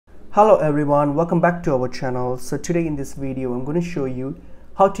Hello everyone, welcome back to our channel. So today in this video I'm going to show you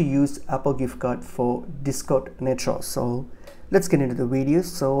how to use Apple gift card for Discord Nitro. So let's get into the video.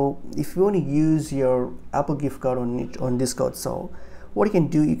 So if you want to use your Apple gift card on Discord, so what you can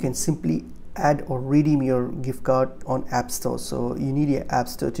do, you can simply add or redeem your gift card on App Store. So you need your App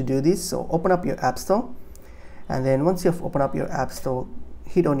Store to do this. So open up your App Store, and then once you have opened up your App Store,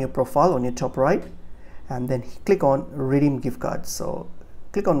 hit on your profile on your top right, and then click on redeem gift card. So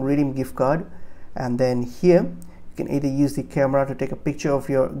click on redeem gift card, and then here you can either use the camera to take a picture of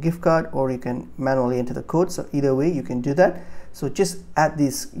your gift card, or you can manually enter the code. So either way you can do that. So just add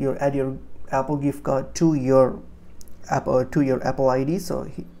your Apple gift card to your Apple ID. So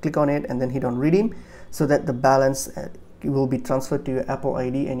click on it and then hit on redeem, so that the balance will be transferred to your Apple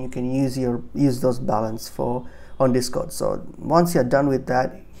ID, and you can use those balance on Discord. So once you're done with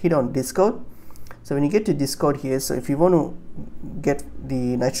that, hit on Discord. So when you get to Discord here, so if you want to get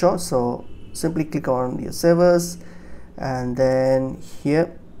the nitro, so simply click on your servers, and then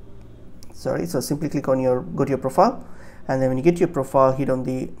here, so simply click on go to your profile, and then when you get to your profile, hit on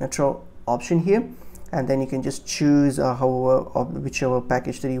the nitro option here, and then you can just choose whichever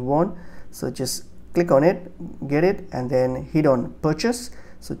package that you want. So just click on it, get it, and then hit on purchase.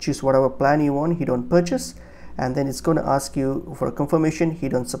 So choose whatever plan you want, hit on purchase, and then it's going to ask you for a confirmation,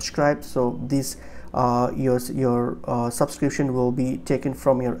 hit on subscribe. So this your subscription will be taken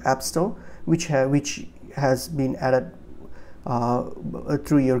from your App Store, which has been added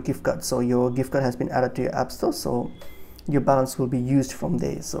through your gift card. So your gift card has been added to your App Store, so your balance will be used from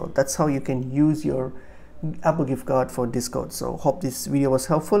there. So that's how you can use your Apple gift card for Discord. So hope this video was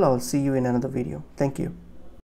helpful. I'll see you in another video. Thank you.